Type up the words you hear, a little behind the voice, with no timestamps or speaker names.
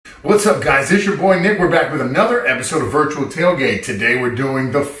What's up, guys? It's your boy Nick. We're back with another episode of Virtual Tailgate. Today we're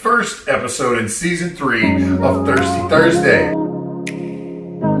doing the first episode in Season 3 of Thirsty Thursday.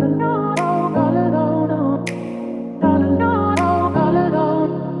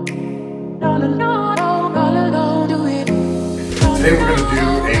 Today we're going to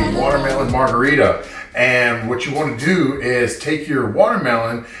do a watermelon margarita. And what you want to do is take your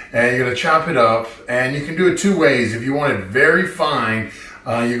watermelon and you're going to chop it up. And you can do it two ways. If you want it very fine,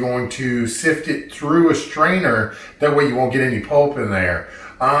 you're going to sift it through a strainer. That way you won't get any pulp in there.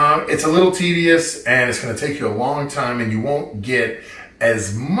 It's a little tedious and it's going to take you a long time, and you won't get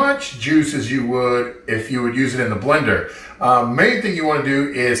as much juice as you would if you would use it in the blender. Main thing you want to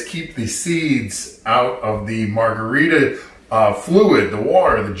do is keep the seeds out of the margarita fluid, the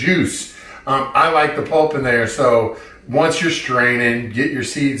water, the juice. I like the pulp in there, so once you're straining, get your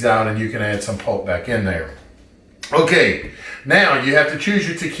seeds out and you can add some pulp back in there. Okay, now you have to choose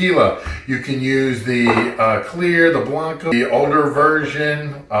your tequila. You can use the clear, the blanco, the older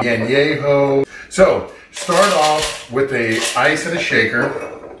version, añejo. So start off with a ice and a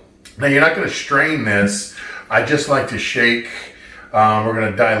shaker. Now you're not going to strain this. I just like to shake. We're going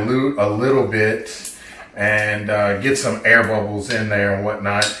to dilute a little bit and get some air bubbles in there and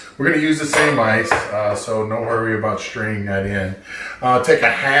whatnot. We're going to use the same ice, so don't worry about straining that in. Take a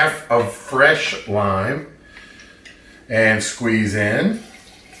half of fresh lime and squeeze in.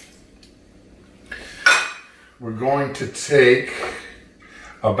 We're going to take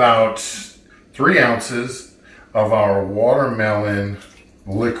about 3 ounces of our watermelon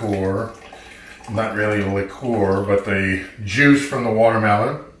liqueur. Not really liqueur, but the juice from the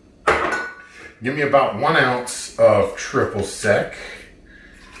watermelon. Give me about 1 ounce of triple sec.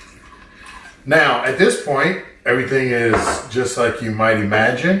 Now, at this point, everything is just like you might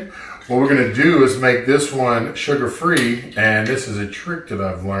imagine. What we're going to do is make this one sugar-free, and this is a trick that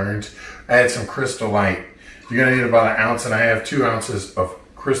I've learned. Add some Crystal Light. You're going to need about 1.5 ounces, 2 ounces of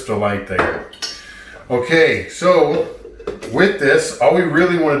Crystal Light there. Okay, so with this, all we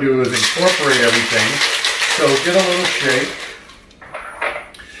really want to do is incorporate everything. So get a little shake.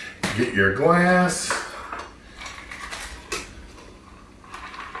 Get your glass.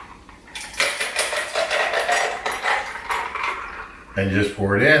 And just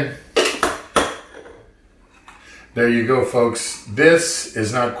pour it in. There you go, folks. This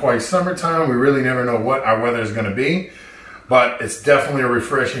is not quite summertime. We really never know what our weather is going to be, but it's definitely a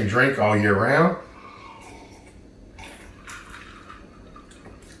refreshing drink all year round.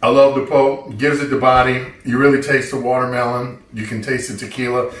 I love the pulp. Gives it the body. You really taste the watermelon. You can taste the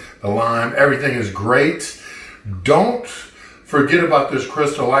tequila, the lime. Everything is great. Don't forget about this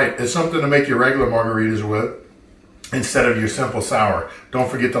Crystal Light. It's something to make your regular margaritas with instead of your simple sour. Don't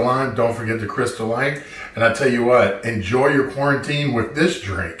forget the lime. Don't forget the Crystal Light. And I tell you what, enjoy your quarantine with this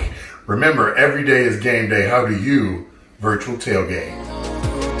drink. Remember, every day is game day. How do you virtual tailgate?